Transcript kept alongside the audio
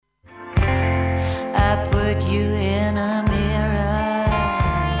I put you in a mirror,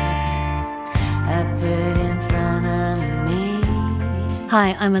 I put in front of me.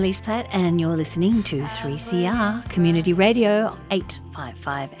 Hi, I'm Elise Platt and you're listening to 3CR Community Radio,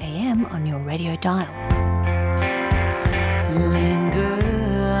 855 AM on your radio dial. Linger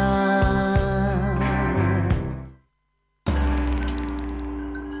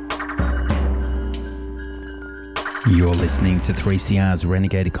You're listening to 3CR's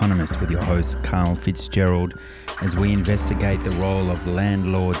Renegade Economist with your host Carl Fitzgerald as we investigate the role of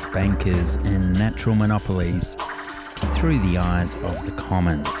landlords, bankers and natural monopolies through the eyes of the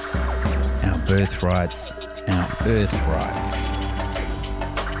commons. Our birthrights, our earthrights.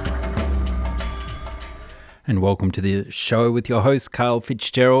 And welcome to the show with your host Carl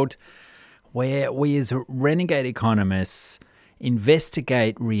Fitzgerald, where we as Renegade Economists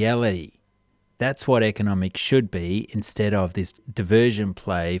investigate reality. That's what economics should be, instead of this diversion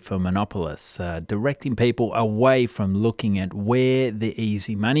play for monopolists, directing people away from looking at where the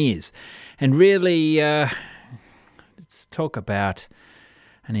easy money is. And really, let's talk about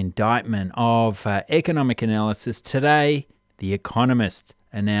an indictment of economic analysis. Today, The Economist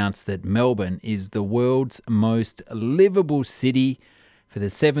announced that Melbourne is the world's most livable city. For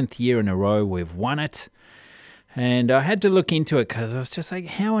the 7th year in a row, we've won it. And I had to look into it because I was just like,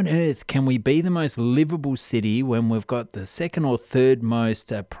 how on earth can we be the most livable city when we've got the second or third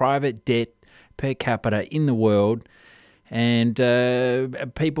most private debt per capita in the world? And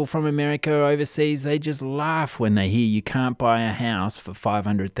people from America or overseas, they just laugh when they hear you can't buy a house for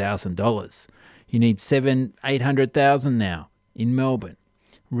 $500,000. You need $800,000 now in Melbourne.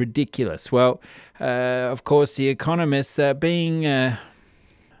 Ridiculous. Well, of course, The Economist, being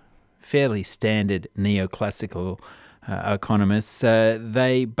fairly standard neoclassical economists,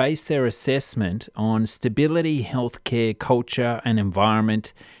 they base their assessment on stability, healthcare, culture and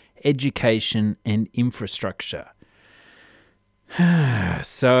environment, education and infrastructure.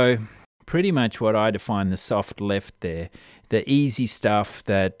 So pretty much what I define the soft left there, the easy stuff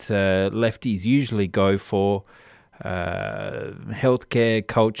that lefties usually go for, healthcare,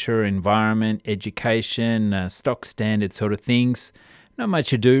 culture, environment, education, stock standard sort of things. Not much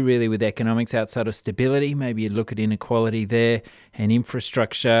to do really with economics outside of stability. Maybe you look at inequality there and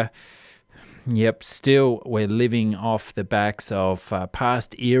infrastructure. Yep, still we're living off the backs of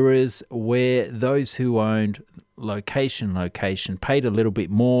past eras where those who owned location paid a little bit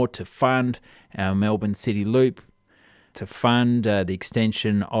more to fund our Melbourne City Loop, to fund the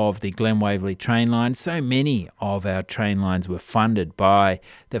extension of the Glen Waverley train line. So many of our train lines were funded by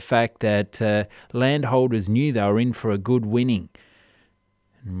the fact that landholders knew they were in for a good winning.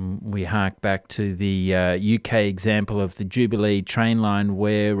 We hark back to the UK example of the Jubilee train line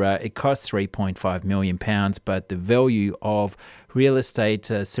where it cost £3.5 million, but the value of real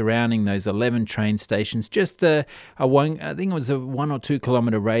estate surrounding those 11 train stations, just I think it was a 1 or 2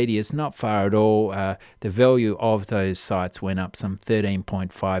 kilometre radius, not far at all, the value of those sites went up some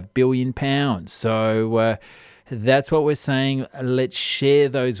 £13.5 billion. So that's what we're saying. Let's share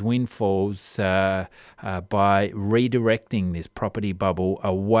those windfalls by redirecting this property bubble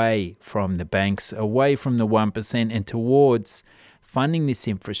away from the banks, away from the 1%, and towards funding this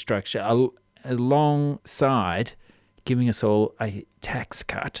infrastructure alongside giving us all a tax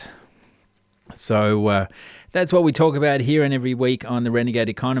cut. So that's what we talk about here and every week on the Renegade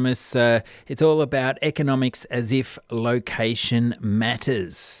Economists. It's all about economics as if location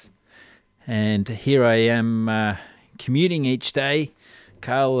matters. And here I am commuting each day.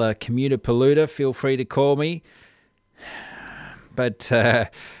 Carl, commuter polluter, feel free to call me. But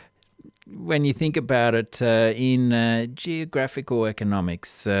when you think about it, in geographical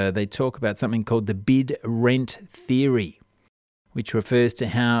economics, they talk about something called the bid-rent theory, which refers to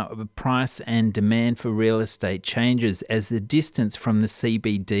how the price and demand for real estate changes as the distance from the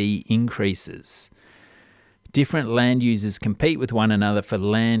CBD increases. Different land users compete with one another for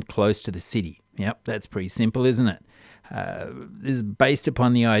land close to the city. Yep, that's pretty simple, isn't it? This is based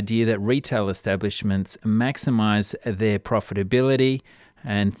upon the idea that retail establishments maximize their profitability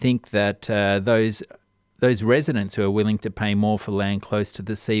and think that those residents who are willing to pay more for land close to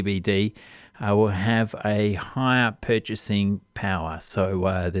the CBD will have a higher purchasing power.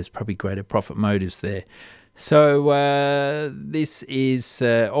 So there's probably greater profit motives there. So this is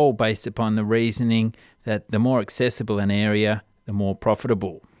all based upon the reasoning that the more accessible an area, the more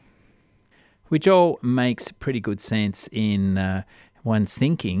profitable, which all makes pretty good sense in one's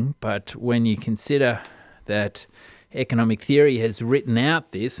thinking. But when you consider that economic theory has written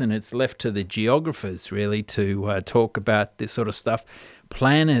out this and it's left to the geographers really to talk about this sort of stuff,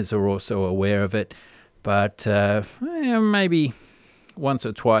 planners are also aware of it, but maybe once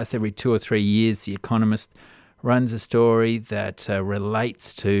or twice every 2 or 3 years, The Economist runs a story that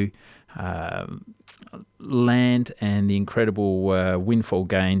relates to land and the incredible windfall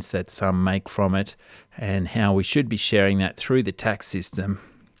gains that some make from it, and how we should be sharing that through the tax system.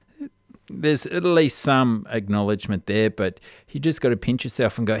 There's at least some acknowledgement there, but you just got to pinch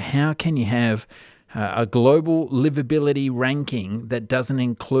yourself and go, how can you have a global livability ranking that doesn't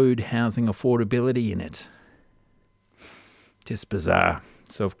include housing affordability in it? Just bizarre.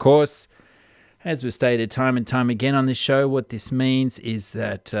 So, of course, as we've stated time and time again on this show, what this means is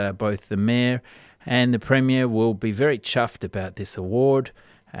that both the Mayor and the Premier will be very chuffed about this award.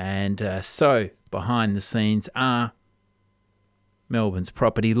 And so, behind the scenes are Melbourne's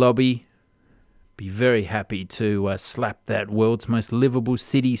property lobby. Be very happy to slap that world's most livable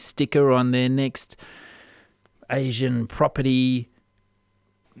city sticker on their next Asian property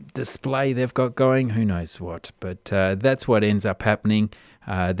display they've got going. Who knows what, but that's what ends up happening.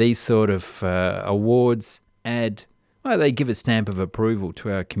 These sort of awards they give a stamp of approval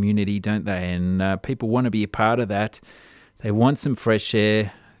to our community, don't they? And people want to be a part of that. They want some fresh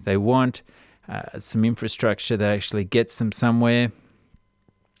air. They want some infrastructure that actually gets them somewhere.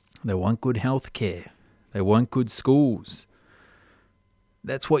 They want good health care. They want good schools.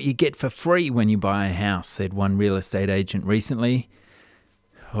 That's what you get for free when you buy a house, said one real estate agent recently.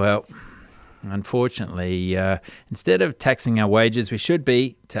 Well, unfortunately, instead of taxing our wages, we should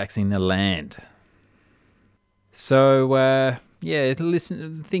be taxing the land. So,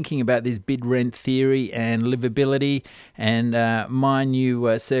 thinking about this bid rent theory and livability and my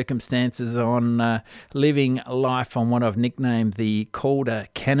new circumstances on living life on what I've nicknamed the Calder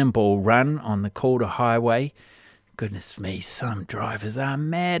Cannonball Run on the Calder Highway. Goodness me, some drivers are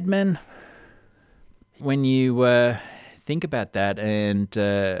madmen. When you think about that and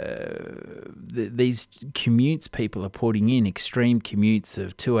these commutes people are putting in, extreme commutes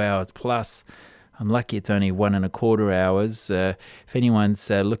of 2 hours plus, I'm lucky it's only 1.25 hours. If anyone's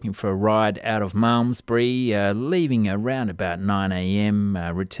looking for a ride out of Malmesbury, leaving around about 9 a.m,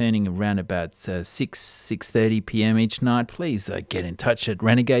 returning around about 6:30 p.m. each night, please get in touch at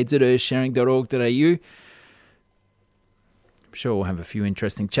renegades@earthsharing.org.au. I'm sure we'll have a few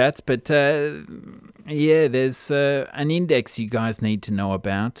interesting chats, but there's an index you guys need to know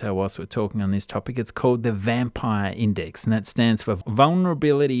about whilst we're talking on this topic. It's called the Vampire Index, and that stands for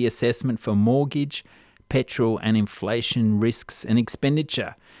Vulnerability Assessment for Mortgage, Petrol and Inflation Risks and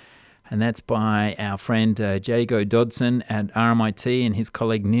Expenditure. And that's by our friend Jago Dodson at RMIT and his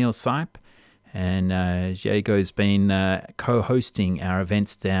colleague Neil Sipe. And Jago's been co-hosting our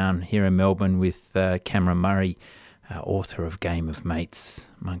events down here in Melbourne with Cameron Murray, author of Game of Mates,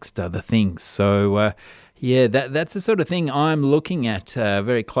 amongst other things. So, that's the sort of thing I'm looking at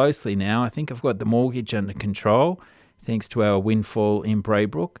very closely now. I think I've got the mortgage under control, thanks to our windfall in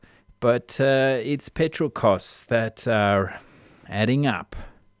Braybrook. But it's petrol costs that are adding up.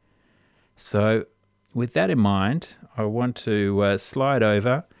 So, with that in mind, I want to slide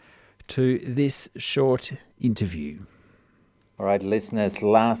over to this short interview. All right, listeners,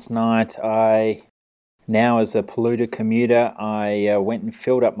 last night Now, as a polluter commuter, I went and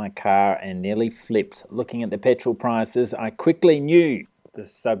filled up my car and nearly flipped. Looking at the petrol prices, I quickly knew the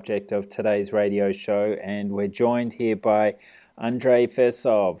subject of today's radio show, and we're joined here by Andrei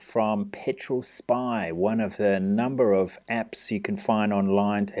Fersov from Petrol Spy, one of the number of apps you can find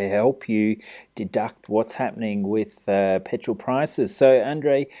online to help you deduct what's happening with petrol prices. So,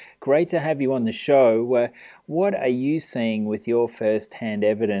 Andrei, great to have you on the show. What are you seeing with your first-hand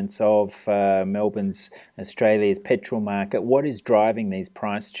evidence of Melbourne's, Australia's petrol market? What is driving these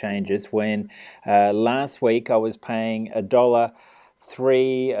price changes when last week I was paying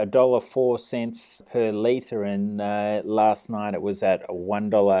 $1.04 per litre, and last night it was at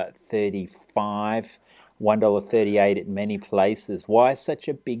 $1.35, $1.38 at many places. Why such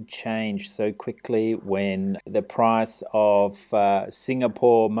a big change so quickly when the price of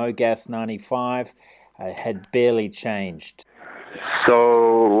Singapore MoGas 95 had barely changed?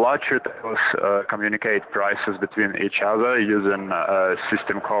 So large retailers communicate prices between each other using a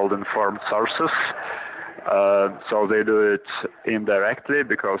system called informed sources. So they do it indirectly,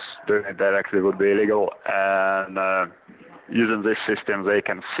 because doing it directly would be illegal, and using this system they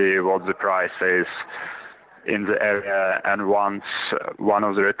can see what the price is in the area, and once one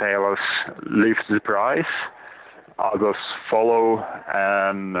of the retailers lifts the price, others follow,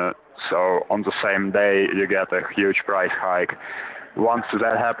 and so on the same day you get a huge price hike. Once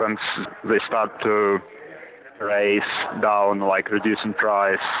that happens, they start to raise down, like reducing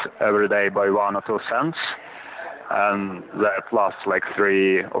price every day by 1 or 2 cents. and that lasts like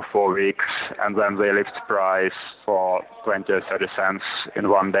 3 or 4 weeks, and then they lift price for 20 or 30 cents in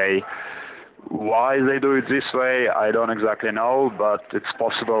one day. Why they do it this way, I don't exactly know, but it's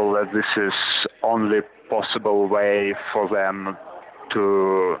possible that this is only possible way for them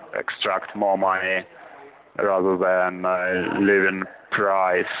to extract more money rather than leaving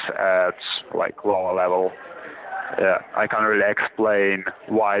price at like lower level. Yeah, I can't really explain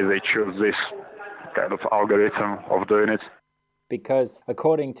why they choose this kind of algorithm of doing it. Because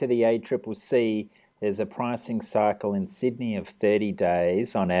according to the ACCC, there's a pricing cycle in Sydney of 30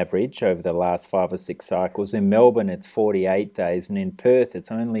 days on average over the last 5 or 6 cycles. In Melbourne, it's 48 days, and in Perth,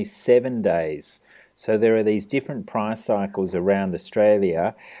 it's only 7 days. So there are these different price cycles around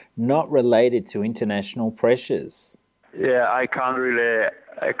Australia, not related to international pressures. Yeah, I can't really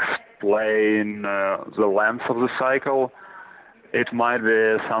explain the length of the cycle. It might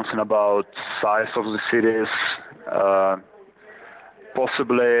be something about size of the cities,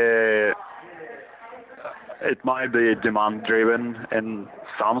 possibly. It might be demand-driven in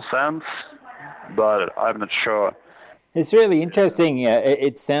some sense, but I'm not sure. It's really interesting.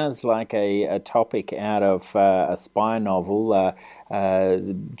 It sounds like a topic out of a spy novel.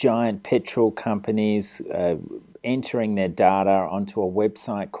 Giant petrol companies entering their data onto a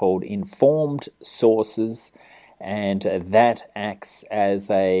website called Informed Sources, and that acts as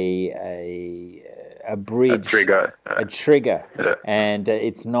a bridge, a trigger, Yeah. and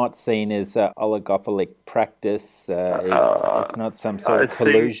it's not seen as an oligopolic practice. It's not some sort of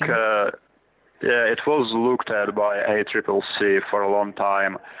collusion. It was looked at by ACCC for a long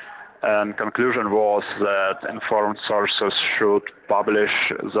time, and conclusion was that informed sources should publish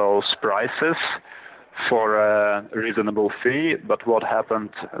those prices for a reasonable fee. But what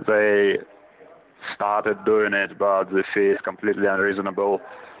happened? They started doing it, but the fee is completely unreasonable.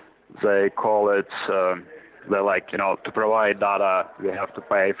 They call it, they're like, to provide data, we have to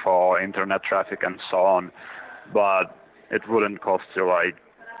pay for internet traffic and so on, but it wouldn't cost you like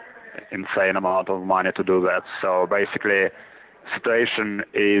insane amount of money to do that. So basically, situation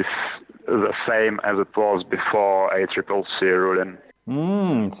is the same as it was before ACCC ruling.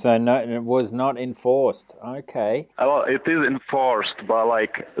 So no, it was not enforced. Okay. Well, it is enforced, but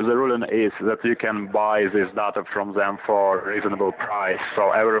the ruling is that you can buy this data from them for a reasonable price,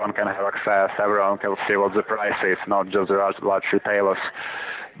 so everyone can have access, everyone can see what the price is, not just the large retailers.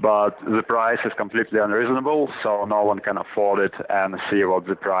 But the price is completely unreasonable, so no one can afford it and see what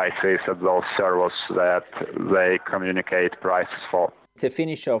the price is at those servers that they communicate prices for. To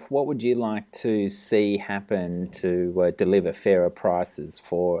finish off, what would you like to see happen to deliver fairer prices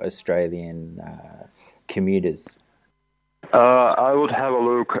for Australian commuters? I would have a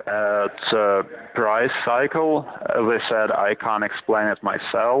look at price cycle. As I said, I can't explain it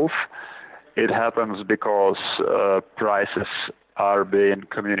myself. It happens because prices are being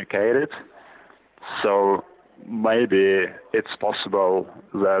communicated. So maybe it's possible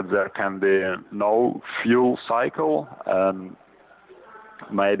that there can be no fuel cycle, and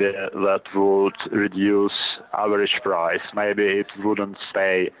maybe that would reduce average price. Maybe it wouldn't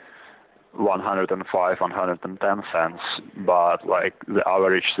stay 105, 110 cents, but the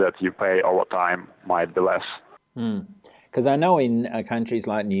average that you pay over time might be less. Because I know in countries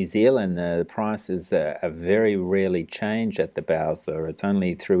like New Zealand, the prices are very rarely changed at the Bowser. It's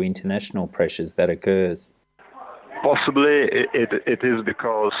only through international pressures that occurs. Possibly it is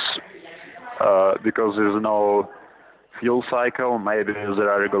because there's no fuel cycle. Maybe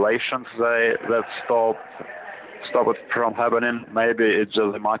there are regulations that stop it from happening. Maybe it's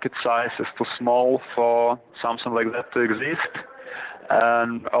just the market size is too small for something like that to exist.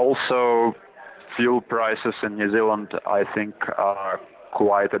 And also, fuel prices in New Zealand, I think, are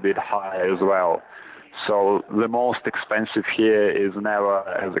quite a bit high as well. So the most expensive here is never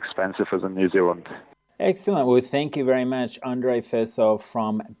as expensive as in New Zealand. Excellent. Well, thank you very much, Andrei Fersov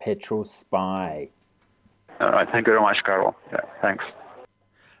from Petrol Spy. All right. Thank you very much, Carol. Yeah, thanks.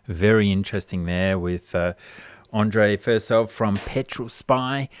 Very interesting there with Andrei Fersov from Petrol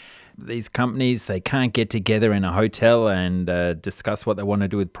Spy. These companies, they can't get together in a hotel and discuss what they want to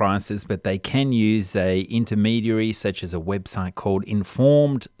do with prices, but they can use a intermediary such as a website called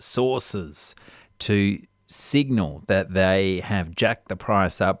Informed Sources to signal that they have jacked the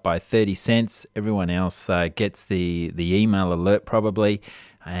price up by 30 cents. Everyone else gets the email alert probably,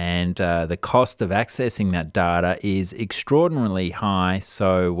 and the cost of accessing that data is extraordinarily high,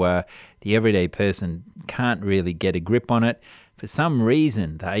 so the everyday person can't really get a grip on it. For some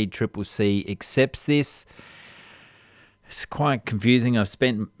reason, the ACCC accepts this. It's quite confusing. I've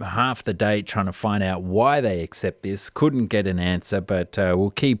spent half the day trying to find out why they accept this. Couldn't get an answer, but we'll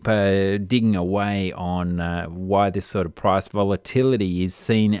keep digging away on why this sort of price volatility is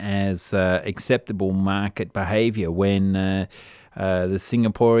seen as acceptable market behaviour when the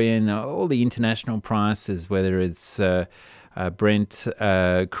Singaporean, all the international prices, whether it's Brent,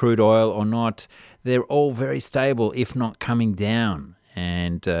 crude oil or not, they're all very stable, if not coming down.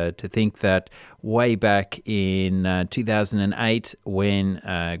 And to think that way back in 2008,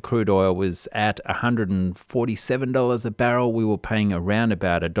 when crude oil was at $147 a barrel, we were paying around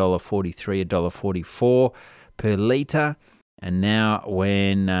about $1.43, $1.44 per litre. And now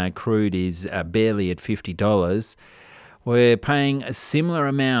when crude is barely at $50, we're paying similar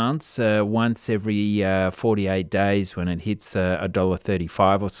amounts once every 48 days when it hits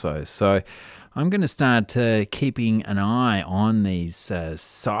 $1.35 or so. So I'm going to start keeping an eye on these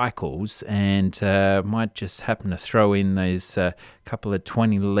cycles, and might just happen to throw in those couple of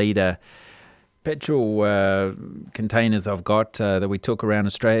 20-litre petrol containers I've got that we took around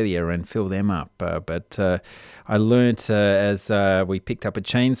Australia and fill them up. But I learnt as we picked up a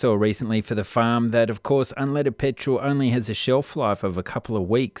chainsaw recently for the farm that, of course, unleaded petrol only has a shelf life of a couple of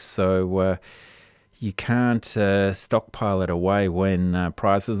weeks. So you can't stockpile it away when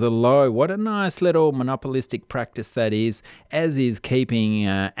prices are low. What a nice little monopolistic practice that is, as is keeping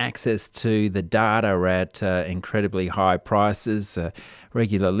access to the data at incredibly high prices.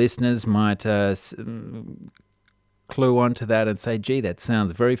 Regular listeners might clue onto that and say, gee, that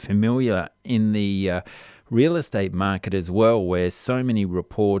sounds very familiar in the real estate market as well, where so many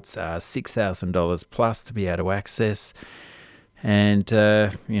reports are $6,000 plus to be able to access. And,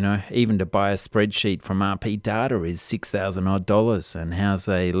 even to buy a spreadsheet from RP Data is $6,000 odd. And how's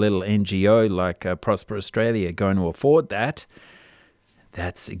a little NGO like Prosper Australia going to afford that?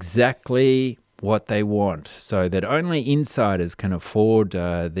 That's exactly what they want, so that only insiders can afford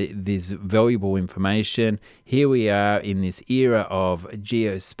this valuable information. Here we are in this era of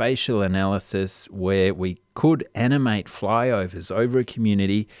geospatial analysis where we could animate flyovers over a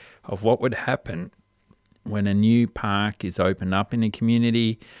community of what would happen when a new park is opened up in a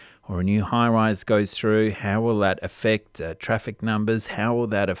community or a new high-rise goes through. How will that affect traffic numbers? How will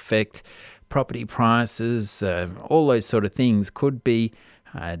that affect property prices? All those sort of things could be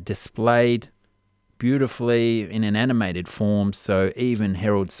displayed beautifully in an animated form, so even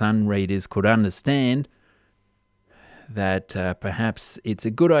Herald Sun readers could understand that perhaps it's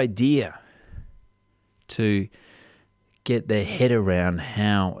a good idea to get their head around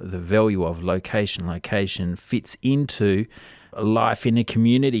how the value of location fits into life in a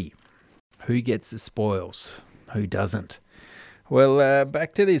community. Who gets the spoils? Who doesn't? Well,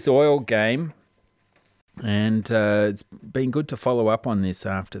 back to this oil game. And it's been good to follow up on this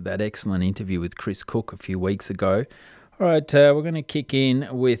after that excellent interview with Chris Cook a few weeks ago. All right, we're going to kick in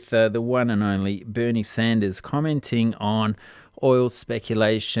with the one and only Bernie Sanders commenting on oil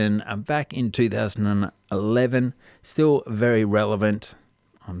speculation back in 2011. Still very relevant.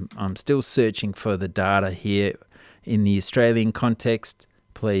 I'm still searching for the data here in the Australian context.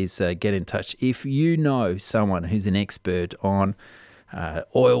 Please get in touch if you know someone who's an expert on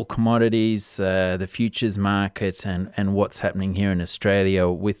oil commodities, the futures market, and what's happening here in Australia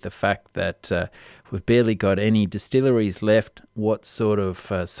with the fact that we've barely got any distilleries left. What sort of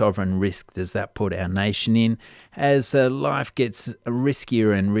sovereign risk does that put our nation in as life gets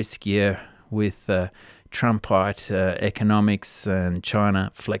riskier and riskier with Trumpite economics and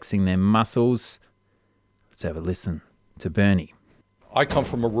China flexing their muscles? Let's have a listen to Bernie. I come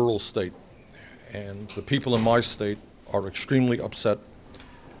from a rural state, and the people in my state are extremely upset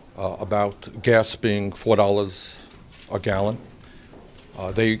about gas being $4 a gallon.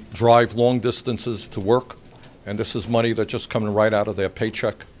 They drive long distances to work, and this is money that's just coming right out of their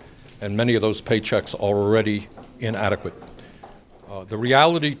paycheck, and many of those paychecks are already inadequate. The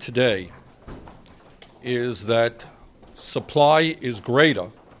reality today is that supply is greater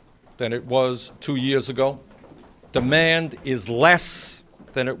than it was 2 years ago. Demand is less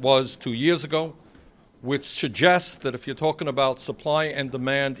than it was 2 years ago, which suggests that if you're talking about supply and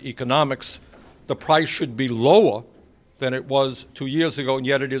demand economics, the price should be lower than it was 2 years ago, and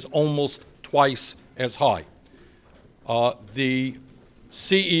yet it is almost twice as high. The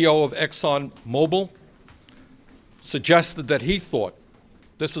CEO of ExxonMobil suggested that he thought,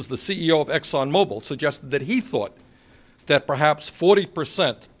 this is the CEO of ExxonMobil, suggested that he thought that perhaps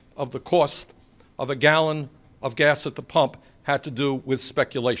 40% of the cost of a gallon of gas at the pump had to do with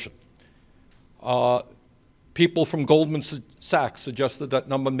speculation. People from Goldman Sachs suggested that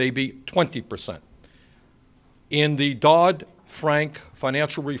number may be 20%. In the Dodd-Frank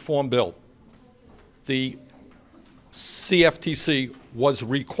financial reform bill, the CFTC was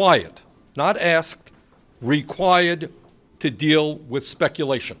required, not asked, required to deal with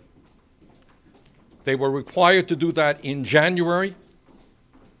speculation. They were required to do that in January.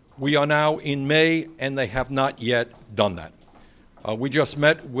 We are now in May, and they have not yet done that. We just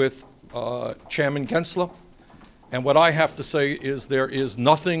met with Chairman Gensler, and what I have to say is there is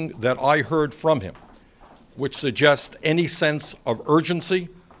nothing that I heard from him which suggests any sense of urgency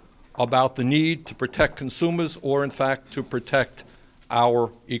about the need to protect consumers or, in fact, to protect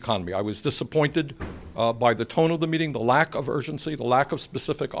our economy. I was disappointed by the tone of the meeting, the lack of urgency, the lack of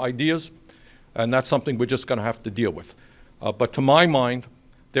specific ideas, and that's something we're just going to have to deal with. But to my mind,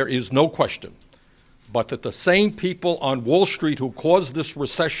 there is no question but that the same people on Wall Street who caused this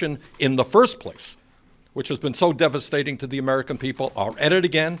recession in the first place, which has been so devastating to the American people, are at it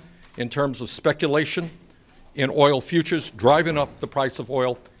again in terms of speculation in oil futures, driving up the price of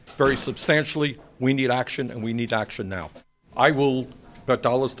oil very substantially. We need action, and we need action now. I will bet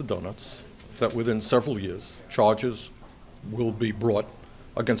dollars to donuts that within several years, charges will be brought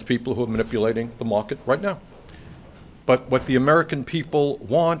against people who are manipulating the market right now. But what the American people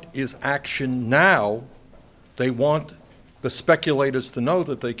want is action now. They want the speculators to know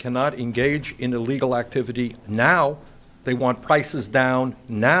that they cannot engage in illegal activity now. They want prices down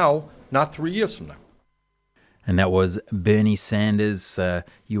now, not 3 years from now. And that was Bernie Sanders,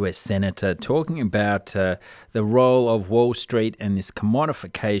 US Senator, talking about the role of Wall Street and this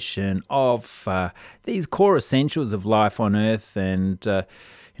commodification of these core essentials of life on Earth. And,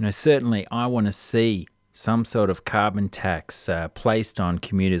 certainly I want to see some sort of carbon tax placed on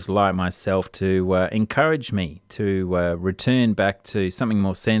commuters like myself to encourage me to return back to something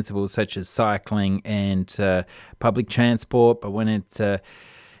more sensible, such as cycling and public transport. But when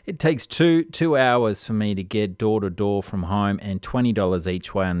it takes two hours for me to get door to door from home, and $20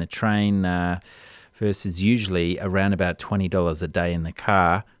 each way on the train versus usually around about $20 a day in the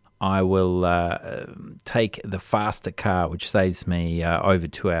car, I will take the faster car, which saves me over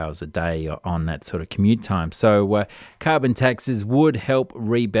 2 hours a day on that sort of commute time. So carbon taxes would help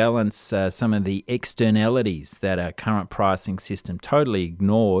rebalance some of the externalities that our current pricing system totally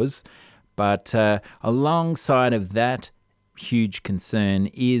ignores. But alongside of that, huge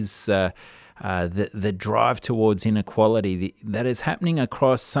concern is the drive towards inequality that is happening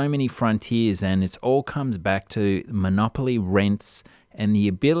across so many frontiers, and it all comes back to monopoly rents and the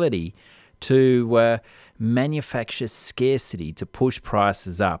ability to manufacture scarcity to push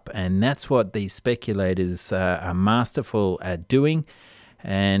prices up. And that's what these speculators are masterful at doing.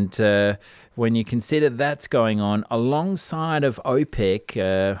 And when you consider that's going on alongside of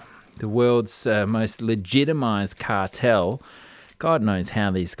OPEC, the world's most legitimized cartel, God knows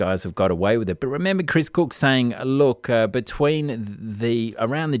how these guys have got away with it. But remember Chris Cook saying, look, between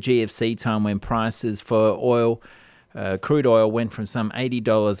around the GFC time when prices for oil, crude oil went from some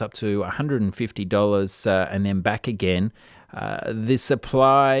 $80 up to $150 and then back again, the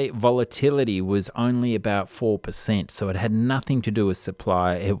supply volatility was only about 4%. So it had nothing to do with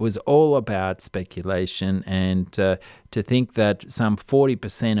supply. It was all about speculation. And to think that some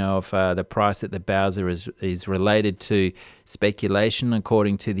 40% of the price at the Bowser is related to speculation,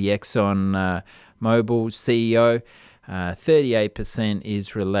 according to the Exxon Mobil CEO, 38%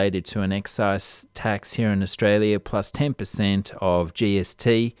 is related to an excise tax here in Australia, plus 10% of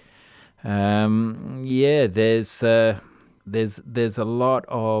GST. There's a lot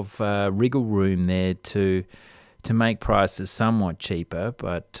of wriggle room there to make prices somewhat cheaper.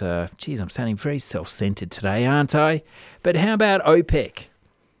 But, I'm sounding very self-centered today, aren't I? But how about OPEC?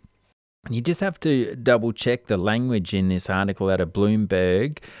 You just have to double-check the language in this article out of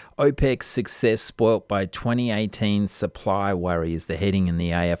Bloomberg. OPEC's success spoilt by 2018 supply worry is the heading in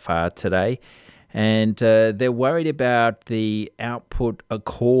the AFR today. And they're worried about the output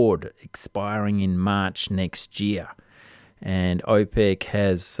accord expiring in March next year. And OPEC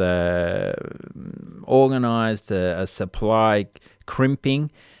has organised a supply crimping,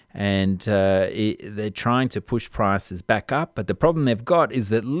 and they're trying to push prices back up. But the problem they've got is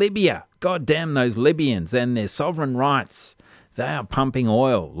that Libya, goddamn those Libyans and their sovereign rights, they are pumping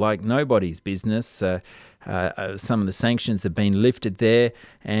oil like nobody's business. Some of the sanctions have been lifted there.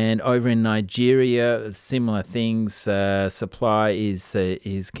 And over in Nigeria, similar things. Supply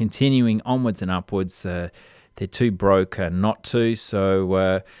is continuing onwards and upwards. They're too broke not to,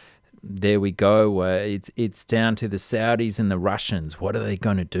 so there we go. It's down to the Saudis and the Russians. What are they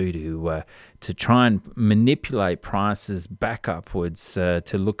going to do to try and manipulate prices back upwards to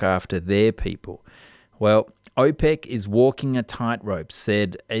look after their people? Well, OPEC is walking a tightrope,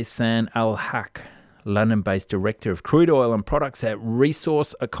 said Ehsan Al-Haq, London-based director of crude oil and products at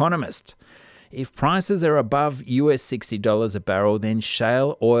Resource Economist. If prices are above US $60 a barrel, then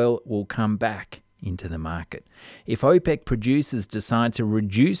shale oil will come back into the market. If OPEC producers decide to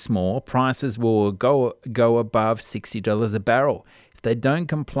reduce more, prices will go above $60 a barrel. If they don't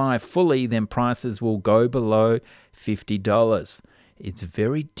comply fully, then prices will go below $50. It's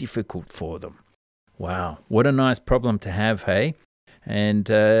very difficult for them. Wow, what a nice problem to have, hey? And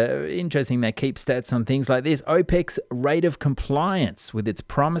interesting, they keep stats on things like this. OPEC's rate of compliance with its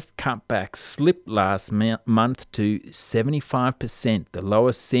promised cutbacks slipped last month to 75%, the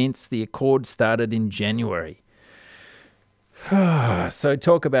lowest since the accord started in January. So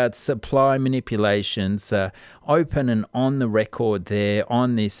talk about supply manipulations, open and on the record there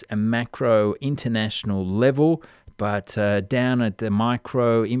on this macro international level, but down at the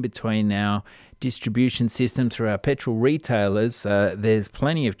micro, in between our distribution system through our petrol retailers, there's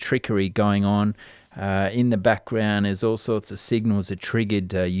plenty of trickery going on in the background as all sorts of signals are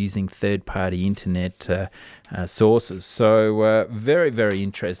triggered using third-party internet sources. So very, very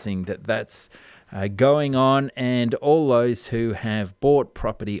interesting that that's going on, and all those who have bought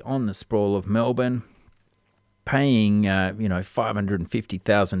property on the sprawl of Melbourne, paying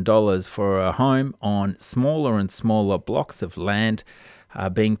 $550,000 for a home on smaller and smaller blocks of land,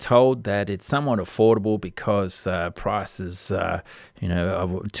 being told that it's somewhat affordable because prices are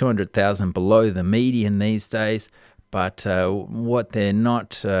 $200,000 below the median these days. But what they're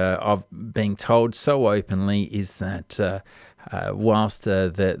not being told so openly is that whilst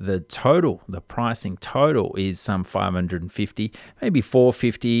the pricing total is some 550, maybe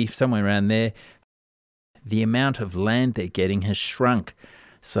 450, somewhere around there, the amount of land they're getting has shrunk.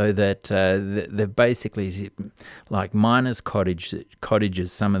 So that they're basically like miners'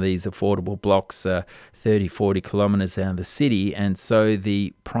 cottages, some of these affordable blocks 30, 40 kilometres out of the city, and so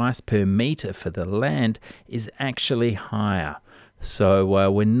the price per metre for the land is actually higher. So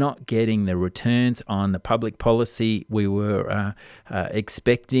we're not getting the returns on the public policy we were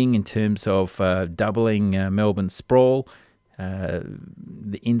expecting in terms of doubling Melbourne's sprawl.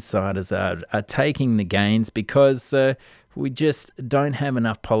 The insiders are taking the gains because we just don't have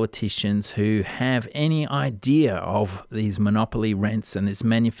enough politicians who have any idea of these monopoly rents and this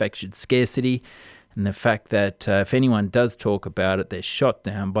manufactured scarcity, and the fact that if anyone does talk about it, they're shot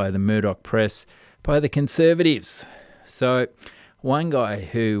down by the Murdoch press, by the Conservatives. So one guy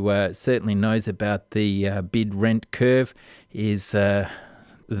who certainly knows about the bid rent curve is the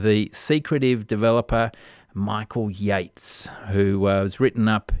secretive developer Michael Yates, who was written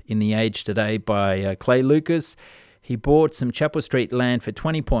up in The Age today by Clay Lucas. He bought some Chapel Street land for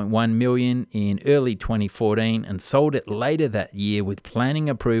 $20.1 million in early 2014 and sold it later that year with planning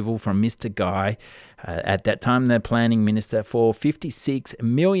approval from Mr. Guy, at that time the planning minister, for $56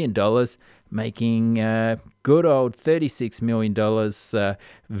 million, making good old $36 million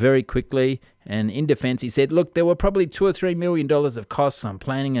very quickly. And in defense, he said, look, there were probably $2 or $3 million of costs on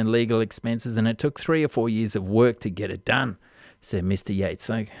planning and legal expenses, and it took 3 or 4 years of work to get it done, said Mr. Yates.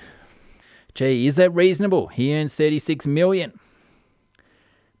 So, gee, is that reasonable? He earns $36 million.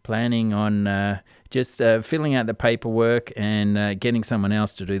 Planning on just filling out the paperwork and getting someone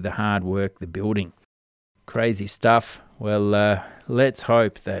else to do the hard work, the building. Crazy stuff. Well, let's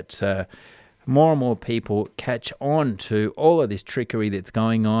hope that more and more people catch on to all of this trickery that's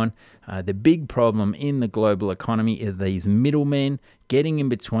going on. The big problem in the global economy is these middlemen getting in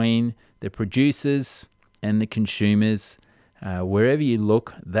between the producers and the consumers. Wherever you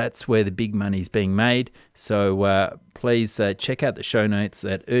look, that's where the big money is being made. So please check out the show notes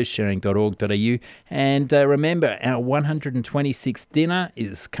at earthsharing.org.au. And remember, our 126th dinner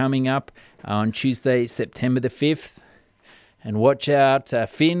is coming up on Tuesday, September the 5th. And watch out,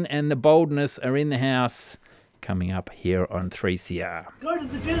 Finn and the Boldness are in the house, coming up here on 3CR. Go to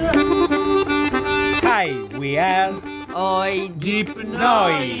the dinner! Hi, we are Oi Deep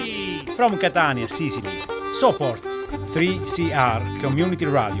Noi from Catania, Sicily. Support 3CR Community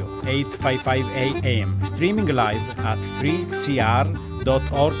Radio 855 AM, streaming live at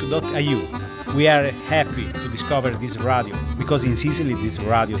 3cr.org.au. We are happy to discover this radio because in Sicily this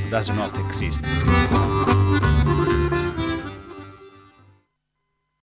radio does not exist.